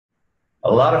A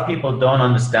lot of people don't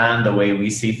understand the way we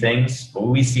see things, but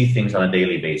we see things on a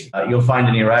daily basis. You'll find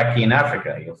an Iraqi in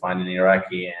Africa. You'll find an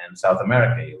Iraqi in South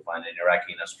America. You'll find an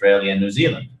Iraqi in Australia and New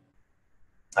Zealand.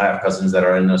 I have cousins that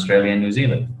are in Australia and New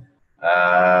Zealand.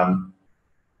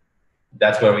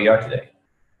 That's where we are today.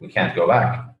 We can't go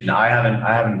back. I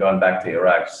haven't gone back to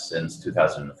Iraq since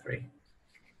 2003.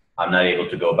 I'm not able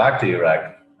to go back to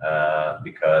Iraq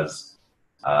because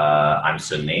I'm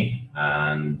Sunni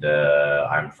and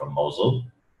I'm from Mosul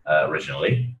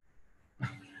originally.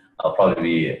 I'll probably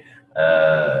be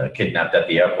kidnapped at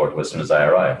the airport as soon as I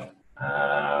arrive,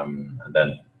 and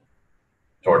then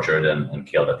tortured and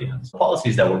killed at the end. The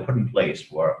policies that were put in place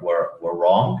were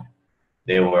wrong.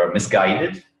 They were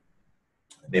misguided.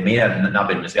 They may have not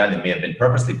been misguided, they may have been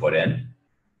purposely put in,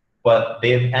 but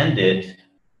they've ended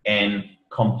in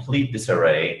complete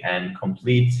disarray and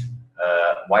complete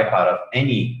wipeout of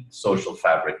any social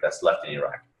fabric that's left in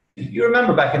Iraq. You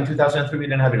remember back in 2003, we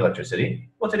didn't have electricity.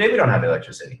 Well, today we don't have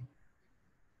electricity.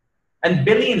 And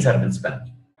billions have been spent.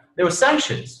 There were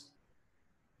sanctions.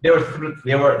 There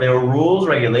were rules,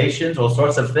 regulations, all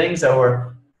sorts of things that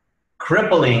were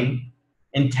crippling,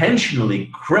 intentionally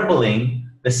crippling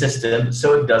the system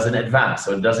so it doesn't advance,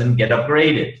 so it doesn't get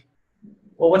upgraded.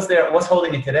 Well, what's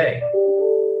holding it today?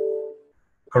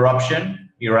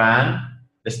 Corruption, Iran,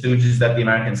 the stooges that the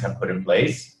Americans have put in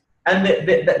place, and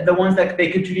the ones that they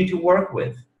continue to work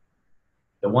with.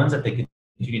 The ones that they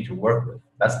continue to work with.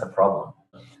 That's the problem.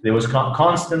 There was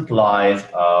constant lies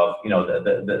of,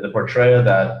 the portrayal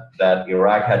that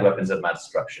Iraq had weapons of mass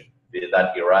destruction,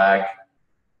 that Iraq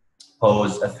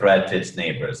posed a threat to its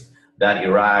neighbors, that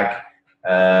Iraq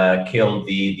killed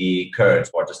the Kurds,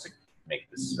 or just to make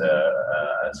this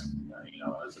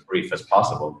as brief as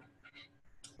possible.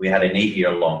 We had an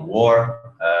 8-year-long war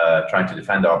trying to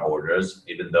defend our borders,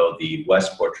 even though the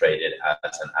West portrayed it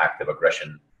as an act of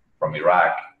aggression from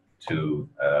Iraq to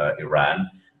Iran.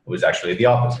 It was actually the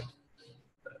opposite.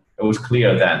 It was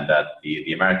clear then that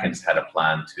the Americans had a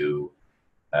plan to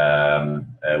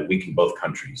weaken both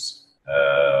countries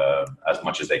as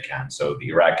much as they can, so the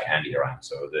Iraq and Iran.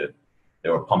 So they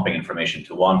were pumping information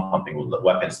to one, pumping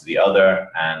weapons to the other,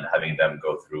 and having them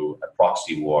go through a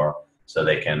proxy war so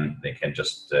they can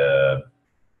just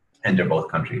enter both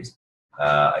countries.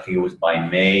 I think it was by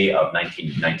May of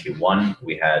 1991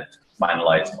 we had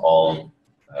finalized all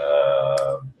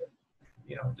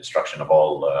destruction of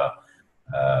all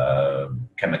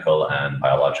chemical and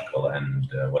biological and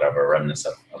whatever remnants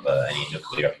of any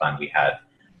nuclear plant we had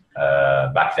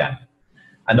back then.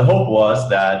 And the hope was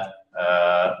that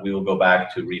we will go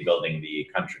back to rebuilding the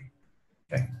country.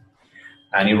 Okay.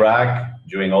 And Iraq,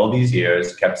 during all these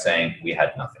years, kept saying we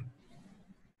had nothing.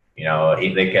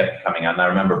 They kept coming out, and I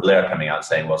remember Blair coming out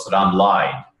saying, well, Saddam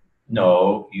lied.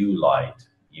 No, you lied.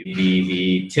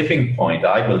 The tipping point,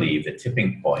 I believe, that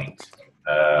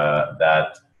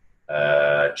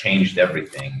changed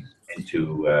everything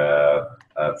into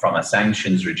from a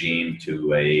sanctions regime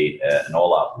to an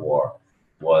all-out war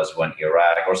was when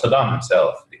Iraq, or Saddam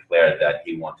himself, declared that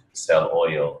he wanted to sell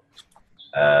oil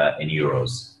in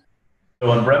euros. So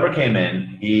when Bremer came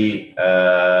in, he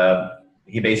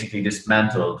basically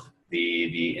dismantled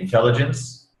the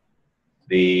intelligence,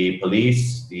 the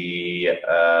police, the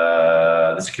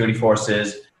security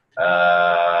forces,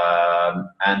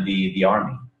 and the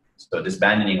army. So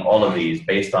disbanding all of these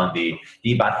based on the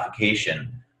de-Baathification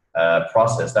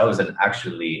process, that was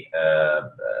actually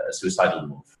a suicidal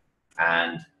move.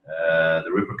 And the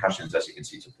repercussions, as you can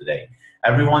see till today.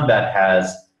 Everyone that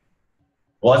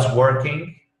was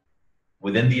working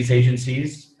within these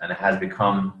agencies and has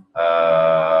become,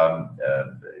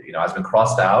 has been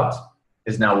crossed out,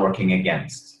 is now working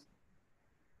against.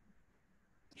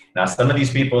 Now, some of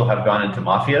these people have gone into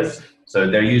mafias, so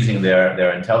they're using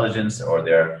their intelligence or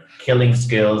their killing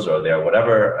skills or their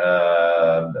whatever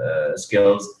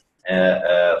skills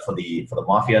for the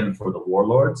mafia and for the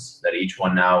warlords that each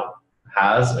one now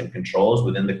has and controls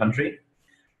within the country.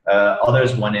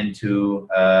 Others went into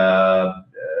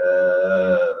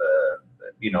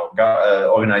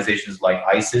organizations like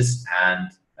ISIS and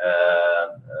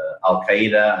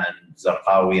Al-Qaeda and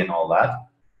Zarqawi and all that.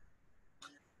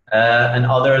 And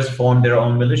others formed their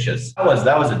own militias.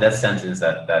 That was a death sentence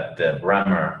that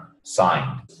Bremer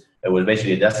signed. It was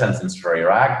basically a death sentence for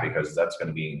Iraq because that's going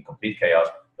to be in complete chaos,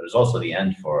 but it's also the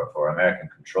end for American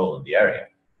control in the area.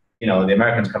 The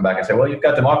Americans come back and say, well, you've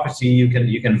got democracy, you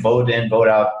can vote in, vote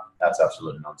out. That's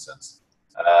absolute nonsense.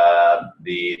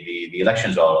 The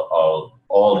elections are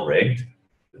all rigged.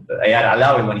 Ayad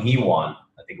Alawi, when he won,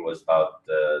 I think it was about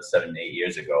 7, 8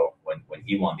 years ago, when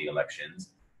he won the elections,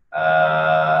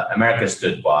 America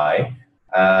stood by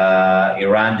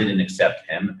Iran didn't accept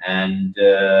him and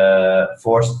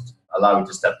forced Alawi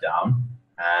to step down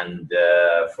and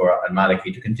for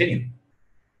al-Maliki to continue.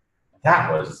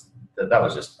 That was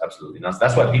just absolutely nuts.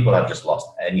 That's why people have just lost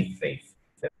any faith.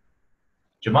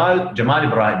 Jamal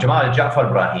Ja'far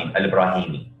Ibrahim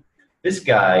al-Ibrahimi. This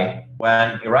guy,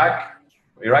 when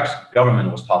Iraq's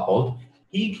government was toppled,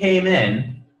 he came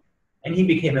in and he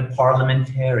became a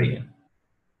parliamentarian,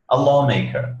 a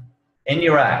lawmaker in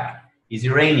Iraq. He's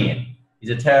Iranian,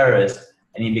 he's a terrorist,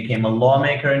 and he became a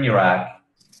lawmaker in Iraq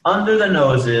under the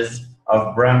noses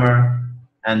of Bremer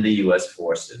and the US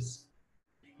forces.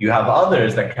 You have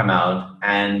others that come out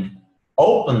and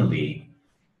openly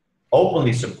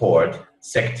support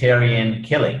sectarian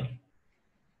killing.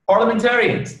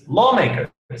 Parliamentarians, lawmakers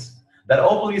that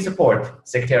openly support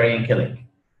sectarian killing.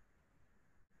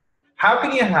 How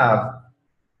can you have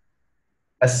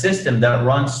a system that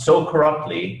runs so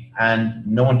corruptly and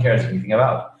no one cares anything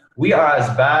about? We are as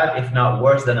bad, if not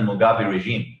worse, than the Mugabe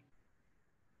regime.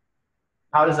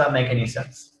 How does that make any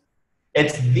sense?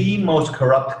 It's the most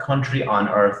corrupt country on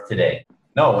earth today.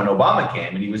 No, when Obama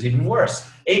came, and he was even worse.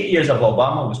 8 years of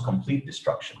Obama was complete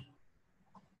destruction.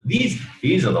 These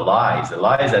are the lies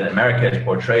that America has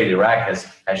portrayed. Iraq has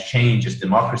changed its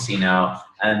democracy now,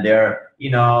 and they're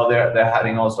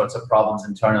having all sorts of problems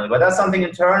internally. But that's something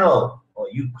internal. Well,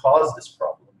 you caused this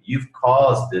problem. You've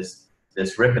caused this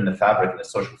rip in the fabric, in the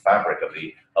social fabric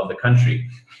of the country.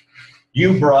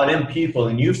 You brought in people,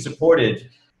 and you've supported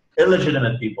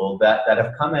illegitimate people that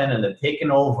have come in and have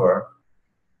taken over.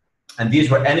 And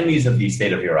these were enemies of the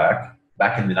state of Iraq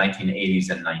back in the 1980s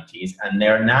and 90s, and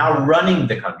they're now running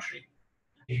the country.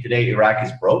 Today, Iraq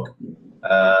is broke.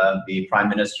 The prime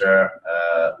minister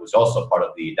was also part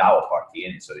of the Dawa party,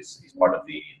 and so he's part of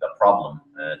the problem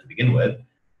to begin with.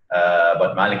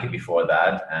 But Maliki before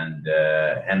that and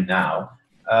him now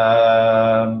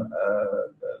are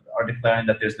declaring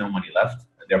that there's no money left.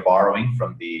 They're borrowing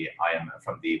from the IMF,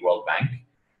 from the World Bank.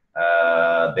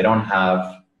 They don't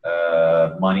have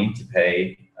money to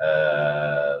pay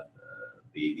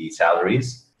the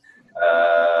salaries.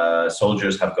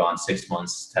 Soldiers have gone 6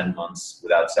 months, 10 months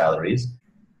without salaries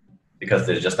because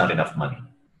there's just not enough money.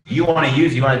 You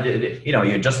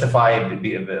justify,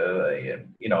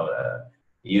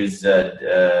 use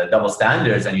double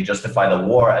standards, and you justify the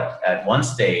war at one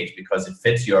stage because it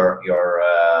fits your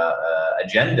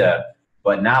agenda,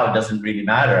 but now it doesn't really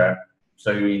matter,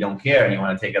 so you don't care, and you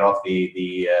want to take it off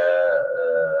the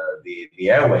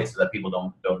airways so that people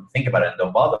don't think about it and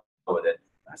don't bother with it.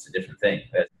 That's a different thing.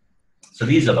 So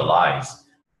these are the lies.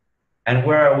 And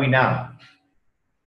where are we now?